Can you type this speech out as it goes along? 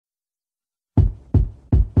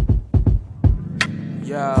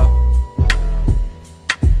Yo.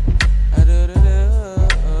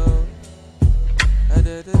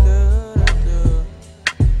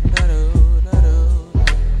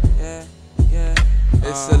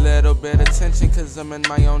 It's a little bit of tension cause I'm in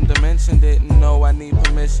my own dimension. Didn't know I need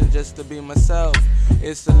permission just to be myself.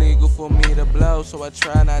 It's illegal for me to blow, so I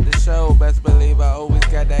try not to show. Best believe I always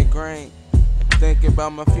got that grain. Thinking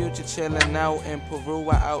about my future, chilling out in Peru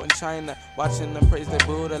or out in China, watching them praise the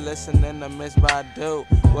Buddha, listening to Miss Badu.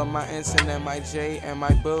 With my ensign and my J and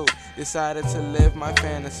my boo, decided to live my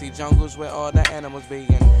fantasy. Jungles where all the animals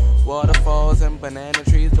begin, waterfalls and banana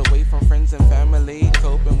trees, away from friends and family,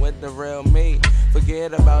 coping with the real me.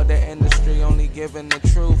 Forget about the industry, only giving the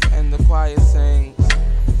truth, and the choir sings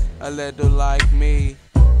a little like me.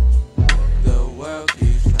 The world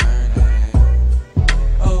keeps turning.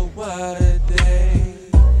 Oh, what a day,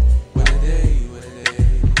 what a day, what a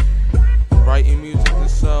day. Writing music and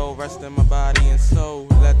soul, rest in my body and soul.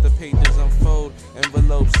 Let the pages unfold,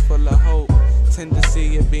 envelopes full of hope. Tend to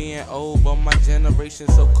see it being old, but my generation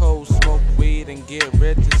so cold. Smoke weed and get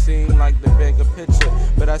rich, it seemed like the bigger picture.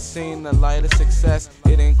 But I seen the light of success,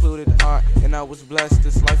 it included art, and I was blessed.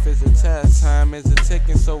 This life is a test, time is a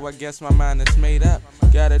ticking, so I guess my mind is made up.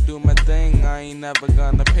 Gotta do my thing, I ain't never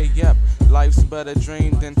gonna pay up. Life's but a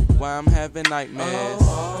dream, then why I'm having nightmares.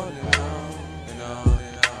 Oh, and on, and on,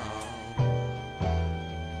 and on.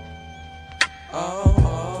 Oh.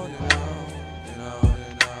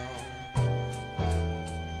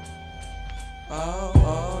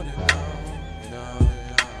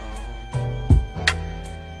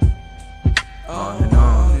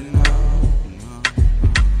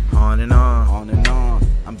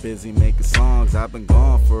 I'm busy making songs, I've been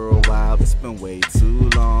gone for a while, it's been way too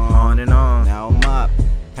long. On and on. Now I'm up,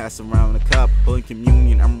 pass around the cup, holding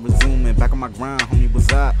communion, I'm resuming, back on my grind, homie, what's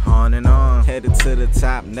up? On and on. Headed to the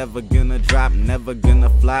top, never gonna drop, never gonna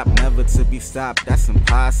flop, never to be stopped, that's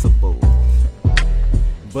impossible.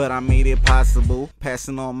 But I made it possible,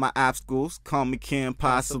 passing on my obstacles, call me Kim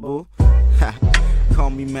Possible. Call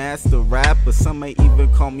me master rapper, some may even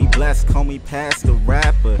call me blessed, call me pastor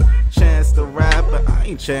rapper. Chance the rapper, I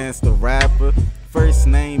ain't Chance the rapper. First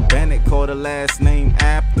name Bennett, call the last name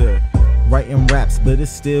after. Writing raps, but it's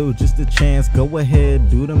still just a chance. Go ahead,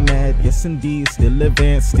 do the math, yes indeed, still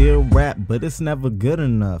advance, still rap, but it's never good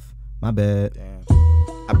enough. My bad. Damn.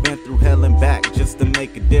 I've been through hell and back just to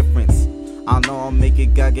make a difference. I know I'll make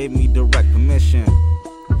it, God gave me direct permission.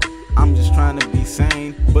 I'm just trying to be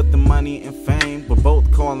sane, but the money and fame were both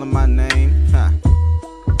calling my name.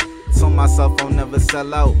 Told myself I'll never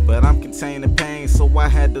sell out, but I'm containing the pain, so I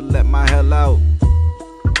had to let my hell out.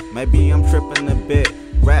 Maybe I'm tripping a bit,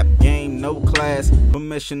 rap game, no class,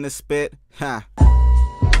 permission to spit.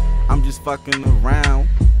 I'm just fucking around,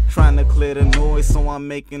 trying to clear the noise, so I'm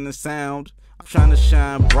making a sound. I'm trying to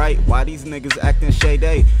shine bright, why these niggas acting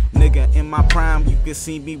shady? Nigga in my prime, you can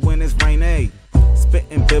see me when it's rainy.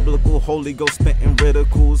 Spitting biblical, Holy Ghost spitting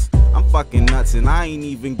ridicules. I'm fucking nuts and I ain't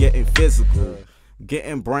even getting physical.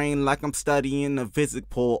 Getting brain like I'm studying a physics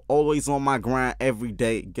pool. Always on my grind every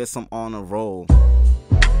day, guess I'm on a roll.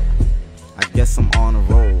 I guess I'm on a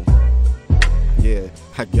roll. Yeah,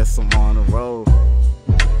 I guess I'm on a roll.